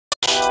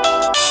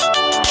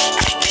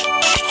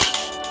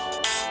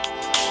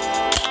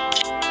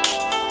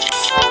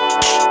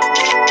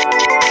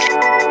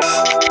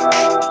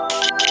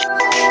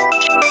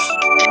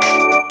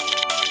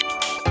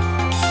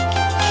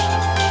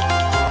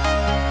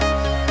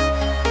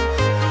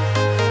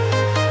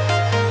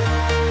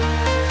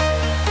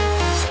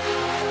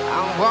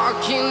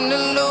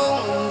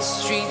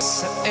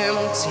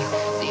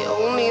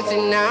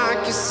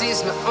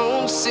see's my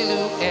own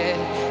silhouette.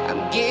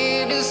 I'm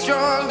getting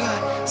stronger,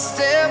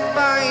 step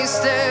by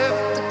step.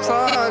 The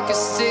clock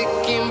is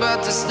ticking,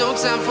 but there's no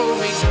time for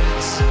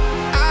regrets.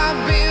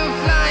 I've been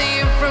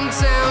flying from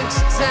town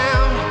to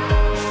town,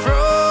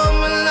 from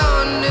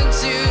London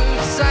to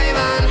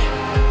Taiwan.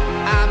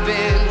 I've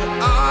been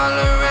all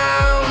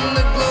around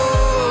the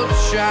globe,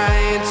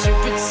 trying to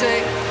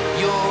protect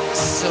your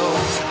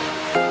soul.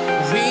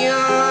 We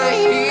are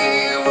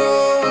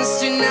heroes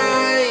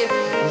tonight.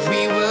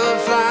 We will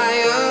fly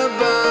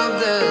above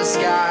the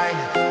sky.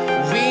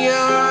 We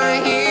are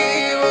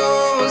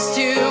heroes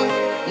tonight.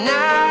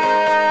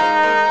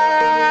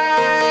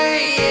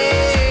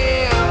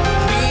 Yeah.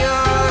 We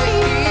are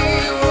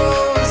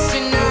heroes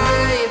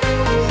tonight.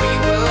 We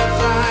will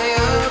fly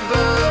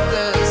above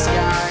the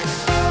sky.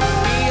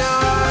 We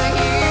are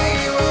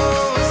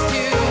heroes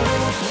tonight.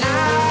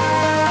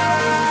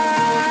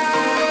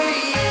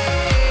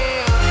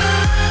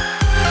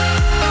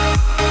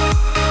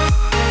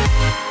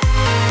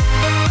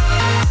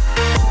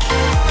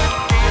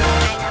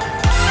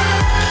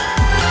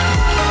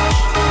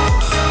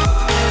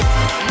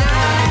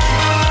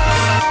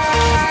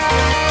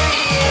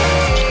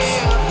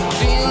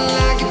 Feeling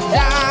like a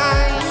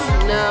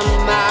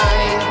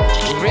dynamite,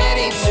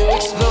 ready to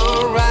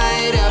explode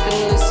right up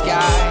in the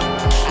sky.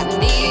 I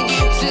need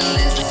you to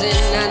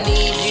listen, I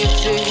need you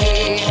to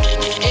hear,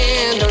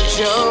 and don't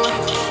show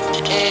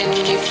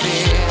any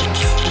fear.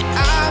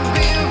 I've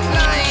been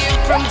flying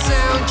from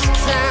town to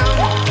town,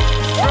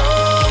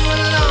 from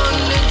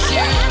London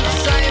to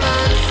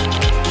Taiwan.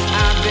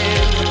 I've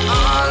been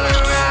all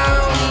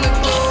around the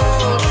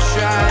globe,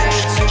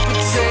 trying to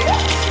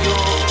protect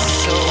your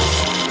soul.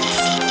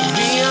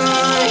 We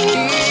are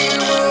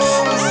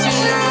heroes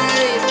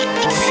tonight.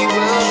 We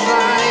will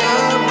fly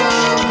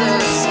above the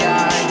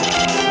sky.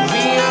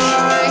 We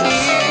are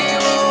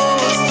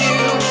heroes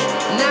tonight.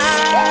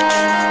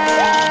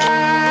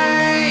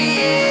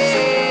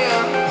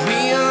 Yeah. We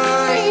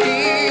are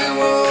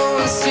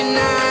heroes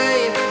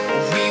tonight.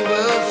 We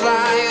will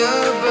fly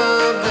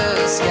above the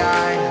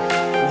sky.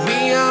 We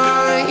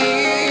are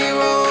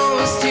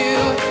heroes tonight.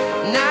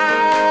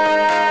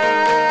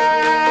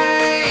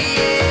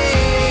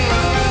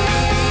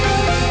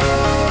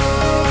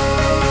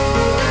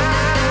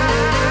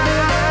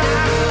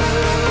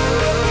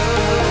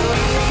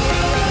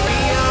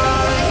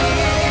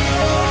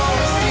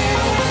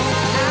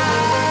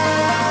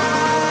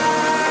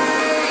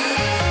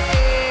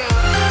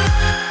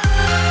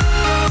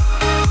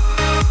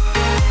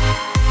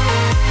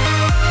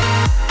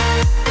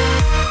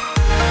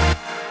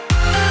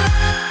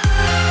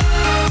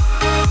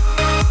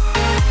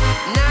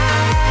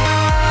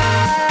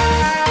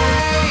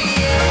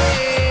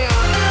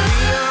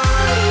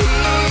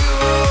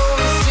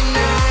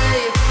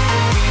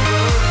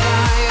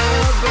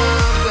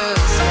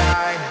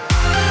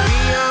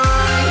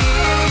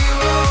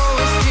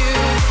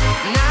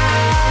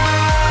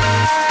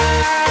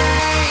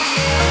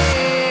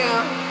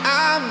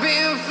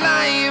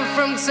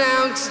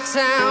 Town to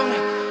town,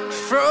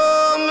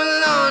 from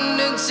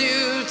London to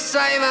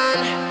Taiwan.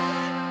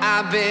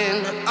 I've been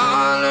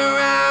all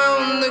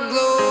around the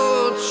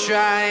globe,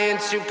 trying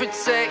to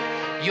protect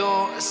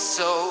your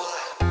soul.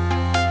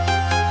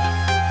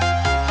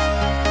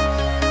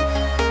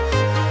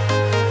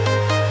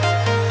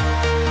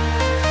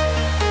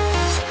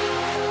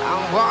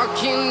 I'm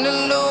walking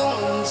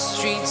alone, the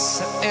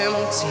streets are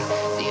empty.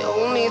 The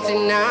only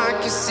thing I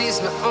can see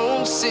is my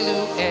own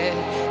silhouette.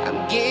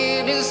 I'm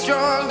getting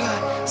stronger,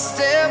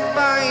 step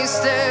by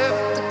step.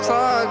 The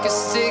clock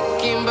is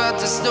ticking, but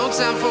there's no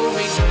time for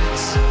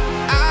regrets.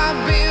 I've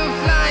been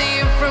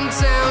flying from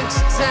town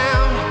to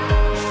town,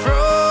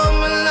 from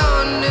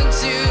London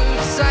to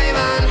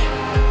Taiwan.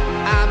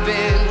 I've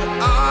been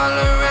all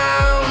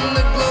around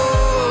the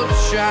globe,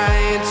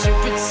 trying to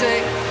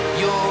protect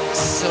your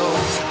soul.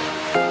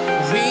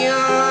 We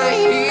are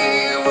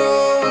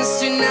heroes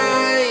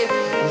tonight.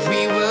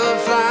 We will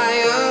fly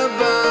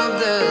above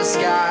the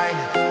sky.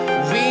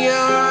 We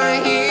are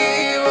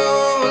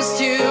heroes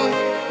tonight.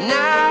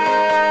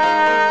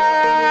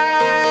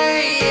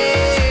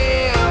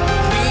 Yeah.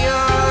 We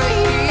are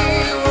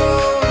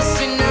heroes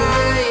tonight.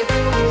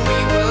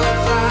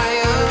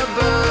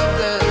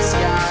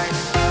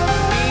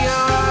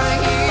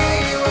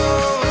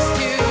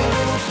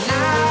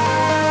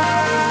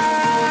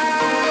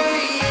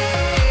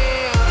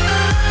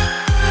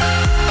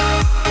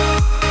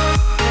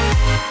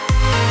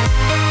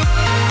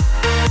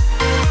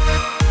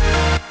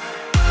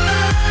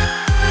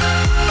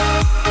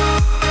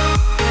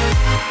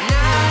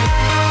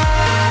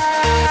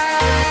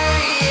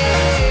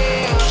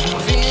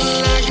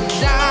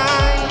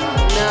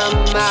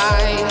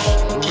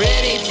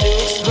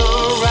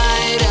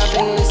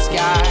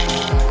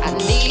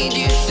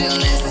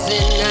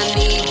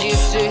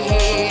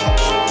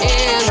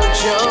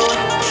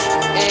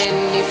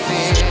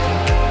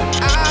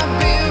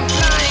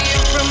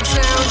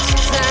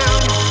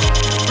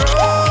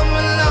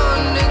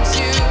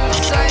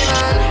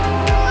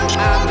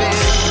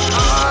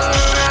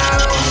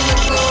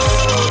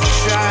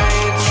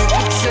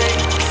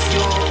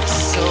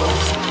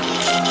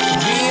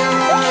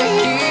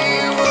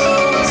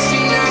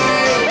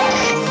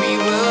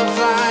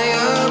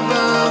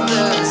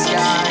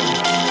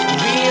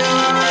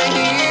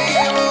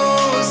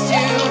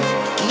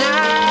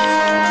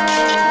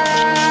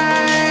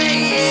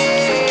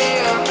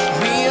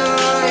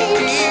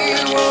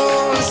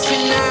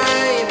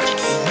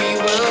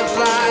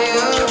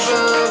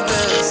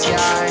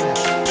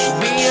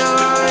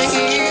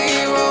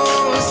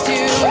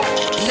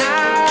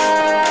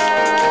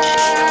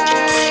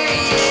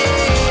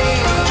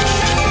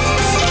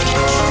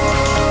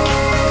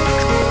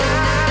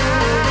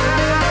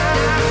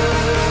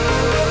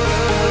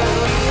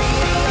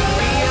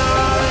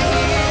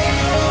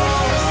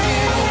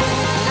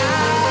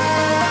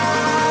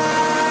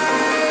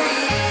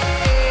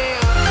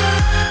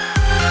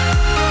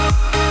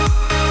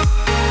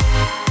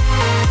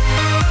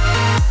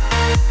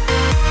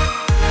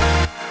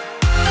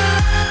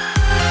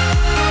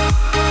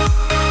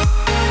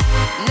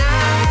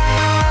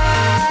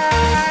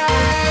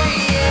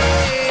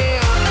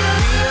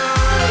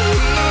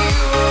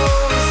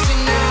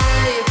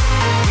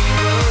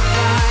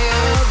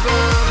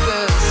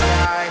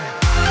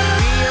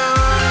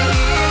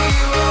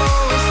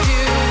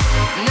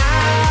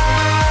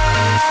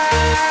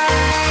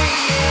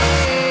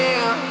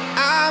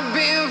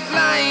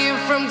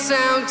 from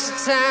town to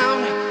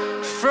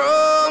town,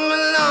 from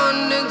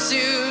London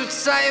to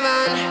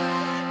Taiwan.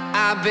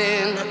 I've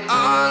been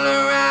all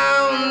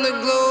around the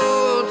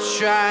globe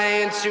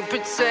trying to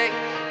protect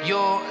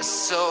your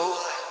soul.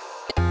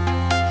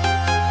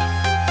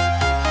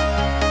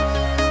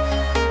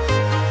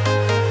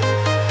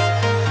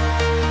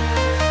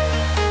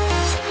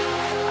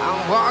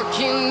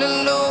 Walking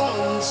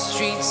alone, the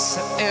streets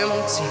are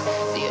empty.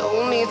 The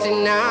only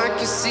thing I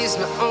can see is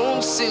my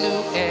own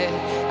silhouette.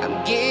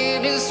 I'm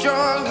getting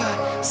stronger,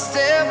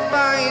 step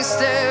by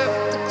step.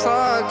 The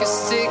clock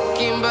is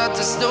ticking, but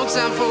there's no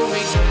time for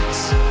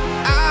regrets.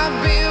 I've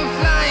been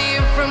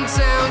flying from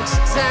town to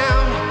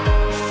town,